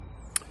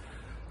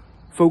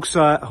Folks,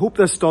 I hope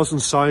this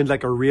doesn't sound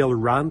like a real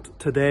rant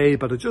today,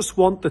 but I just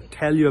want to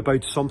tell you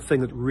about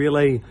something that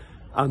really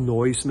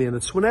annoys me. And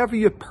it's whenever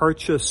you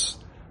purchase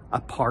a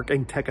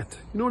parking ticket.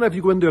 You know, whenever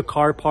you go into a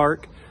car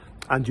park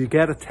and you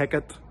get a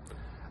ticket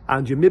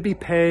and you maybe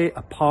pay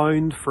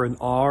 £1 for an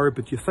hour,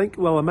 but you think,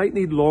 well, I might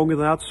need longer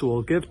than that, so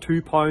I'll give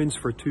 £2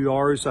 for 2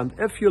 hours. And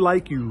if you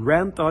like, you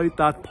rent out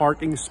that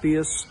parking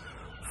space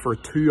for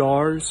 2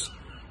 hours.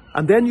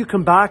 And then you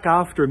come back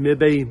after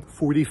maybe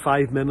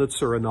 45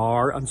 minutes or an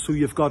hour, and so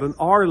you've got an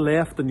hour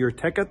left in your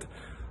ticket,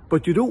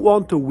 but you don't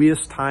want to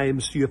waste time,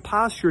 so you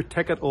pass your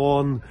ticket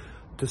on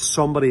to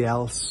somebody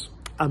else.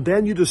 And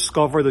then you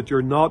discover that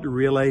you're not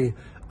really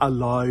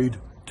allowed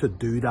to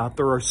do that.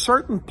 There are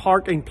certain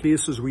parking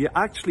places where you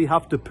actually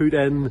have to put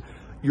in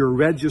your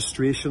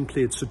registration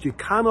plate, so that you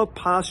cannot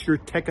pass your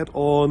ticket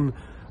on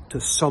to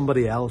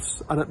somebody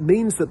else. And it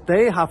means that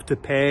they have to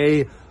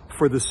pay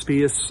for the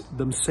space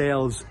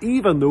themselves,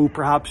 even though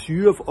perhaps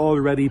you have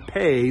already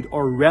paid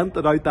or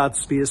rented out that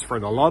space for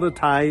a lot of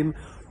time,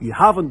 you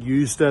haven't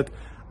used it,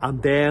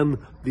 and then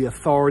the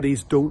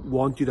authorities don't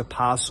want you to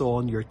pass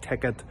on your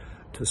ticket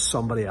to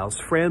somebody else.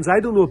 Friends, I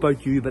don't know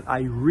about you, but I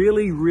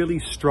really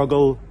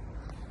struggle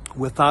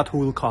with that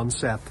whole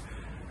concept.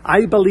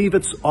 I believe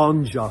it's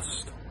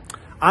unjust.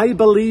 I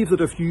believe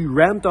that if you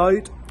rent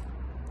out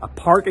a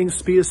parking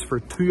space for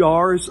 2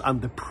 hours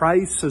and the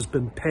price has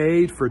been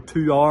paid for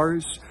 2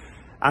 hours,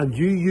 and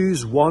you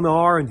use 1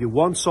 hour and you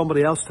want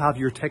somebody else to have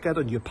your ticket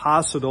and you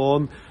pass it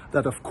on,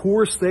 that of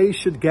course they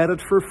should get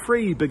it for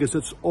free because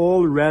it's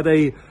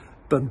already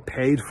been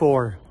paid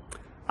for.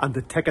 And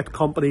the ticket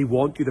company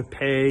want you to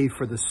pay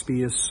for the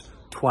space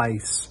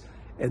twice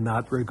in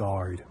that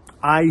regard.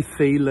 I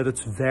feel that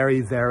it's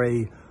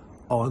very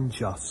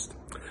unjust.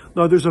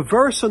 Now there's a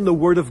verse in the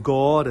Word of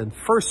God in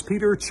 1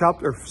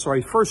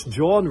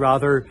 John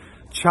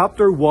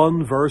chapter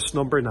 1 verse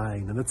number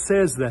 9, and it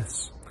says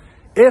this: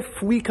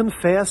 if we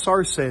confess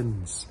our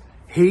sins,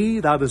 He,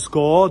 that is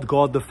God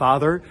the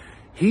Father,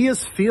 He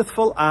is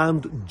faithful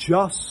and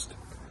just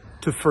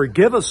to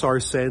forgive us our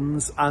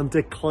sins and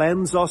to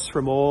cleanse us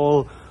from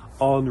all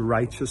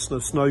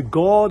unrighteousness. Now,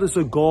 God is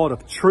a God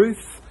of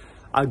truth,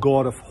 a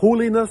God of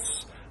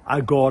holiness,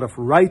 a God of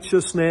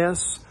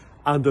righteousness,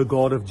 and a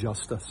God of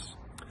justice.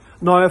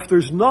 Now, if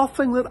there's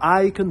nothing that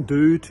I can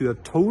do to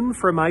atone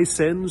for my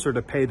sins or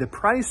to pay the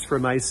price for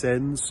my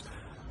sins,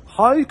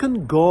 how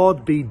can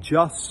God be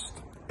just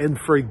in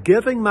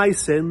forgiving my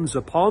sins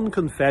upon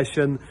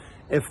confession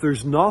if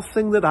there's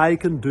nothing that I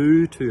can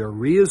do to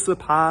erase the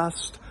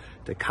past,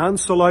 to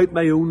cancel out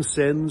my own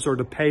sins, or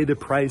to pay the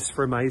price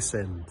for my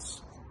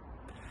sins?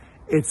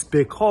 It's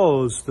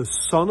because the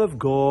Son of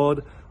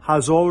God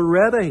has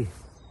already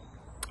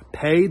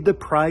paid the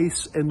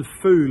price in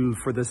full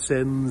for the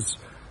sins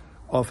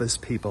of His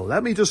people.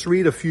 Let me just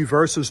read a few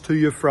verses to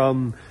you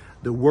from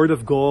the Word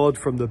of God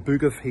from the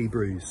book of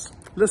Hebrews.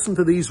 Listen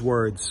to these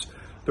words.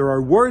 There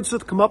are words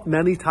that come up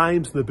many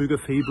times in the book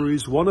of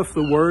Hebrews. One of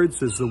the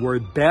words is the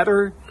word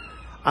better.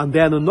 And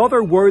then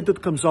another word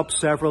that comes up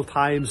several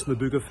times in the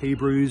book of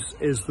Hebrews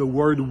is the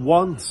word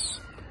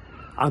once,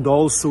 and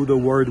also the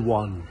word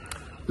one.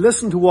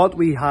 Listen to what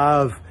we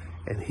have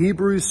in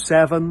Hebrews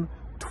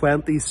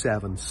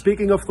 7:27.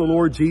 Speaking of the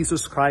Lord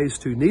Jesus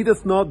Christ, who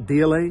needeth not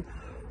daily,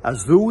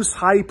 as those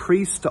high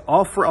priests, to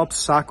offer up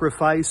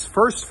sacrifice,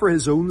 first for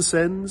His own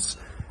sins,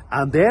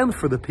 and then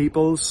for the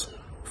people's.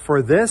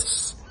 For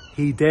this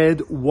He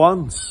did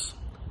once,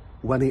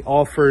 when He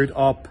offered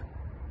up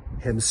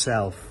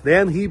Himself.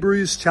 Then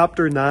Hebrews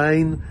chapter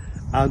 9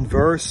 and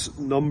verse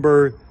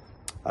number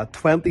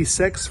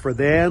 26. For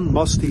then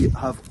must He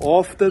have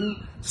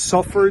often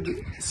suffered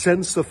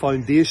since the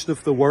foundation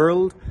of the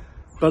world,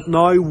 but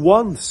now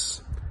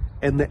once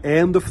in the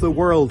end of the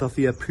world hath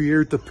He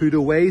appeared to put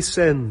away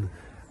sin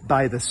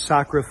by the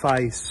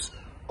sacrifice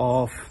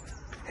of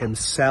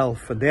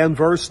Himself. And then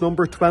verse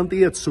number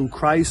 28. So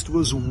Christ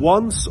was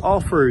once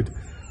offered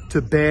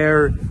to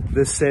bear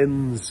the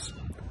sins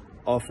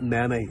of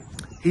many.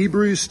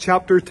 Hebrews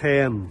chapter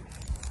 10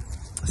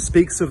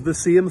 speaks of the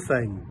same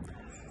thing.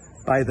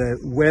 By the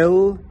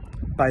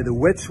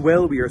which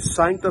will we are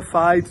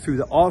sanctified through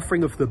the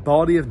offering of the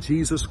body of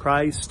Jesus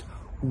Christ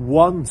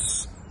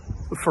once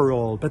for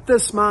all. But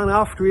this man,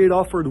 after he had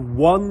offered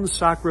one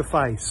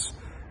sacrifice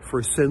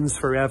for sins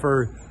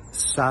forever,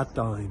 sat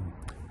down.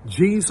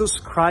 Jesus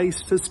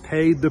Christ has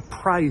paid the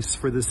price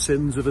for the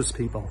sins of His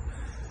people.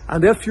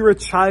 And if you're a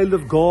child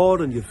of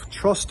God and you've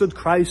trusted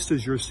Christ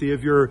as your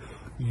Savior,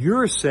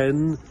 your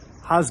sin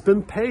has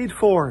been paid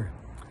for.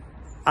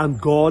 And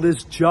God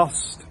is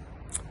just.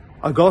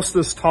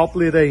 Augustus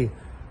Toplady,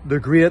 the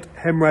great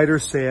hymn writer,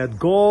 said,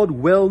 God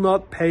will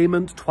not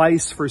payment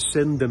twice for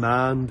sin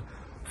demand,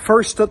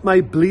 first at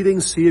my bleeding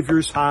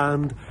Saviour's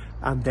hand,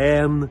 and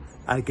then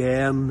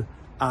again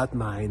at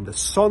mine. The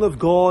Son of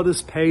God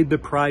has paid the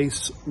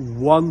price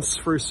once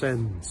for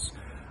sins.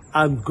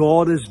 And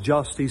God is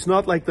just. He's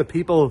not like the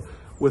people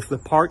with the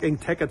parking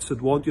tickets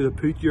that want you to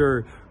put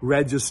your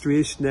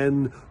registration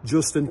in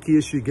just in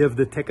case you give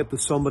the ticket to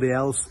somebody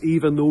else,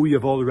 even though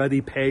you've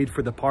already paid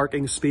for the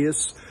parking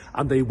space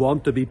and they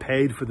want to be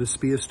paid for the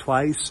space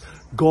twice.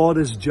 God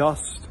is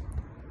just.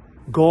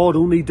 God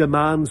only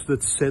demands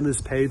that sin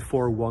is paid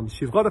for once.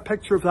 You've got a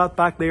picture of that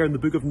back there in the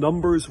book of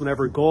Numbers,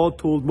 whenever God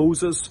told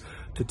Moses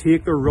to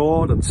take the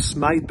rod and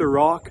smite the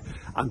rock,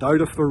 and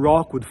out of the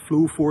rock would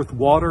flow forth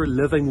water,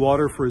 living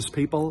water for his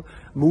people.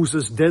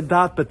 Moses did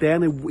that, but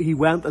then he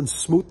went and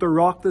smote the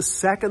rock the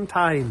second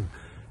time.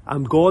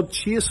 And God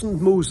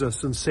chastened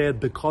Moses and said,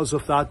 because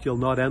of that, you'll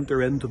not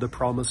enter into the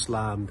promised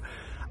land.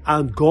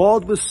 And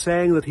God was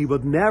saying that he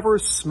would never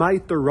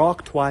smite the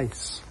rock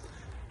twice.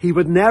 He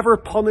would never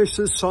punish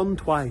his son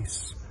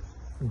twice.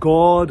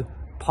 God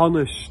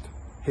punished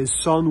his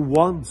son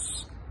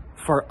once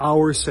for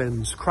our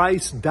sins.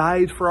 Christ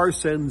died for our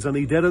sins, and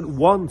he did it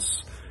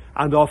once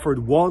and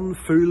offered one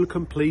full,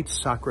 complete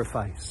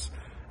sacrifice.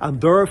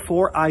 And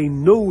therefore I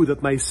know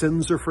that my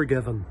sins are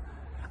forgiven,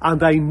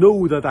 and I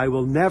know that I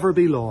will never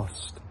be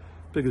lost,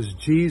 because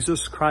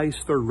Jesus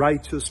Christ the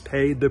righteous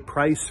paid the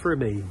price for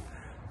me.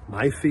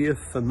 My faith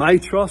and my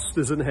trust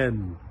is in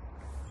him,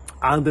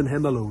 and in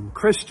him alone.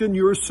 Christian,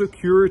 you're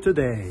secure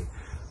today.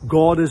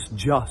 God is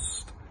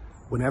just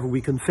whenever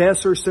we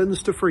confess our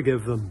sins to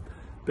forgive them,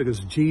 because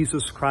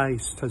Jesus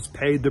Christ has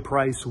paid the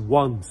price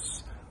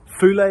once,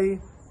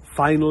 fully,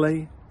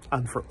 finally,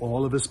 and for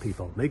all of his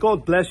people. May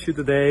God bless you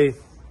today,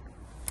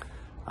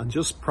 and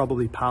just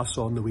probably pass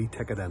on the wee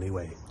ticket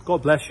anyway.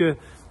 God bless you.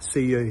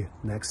 See you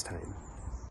next time.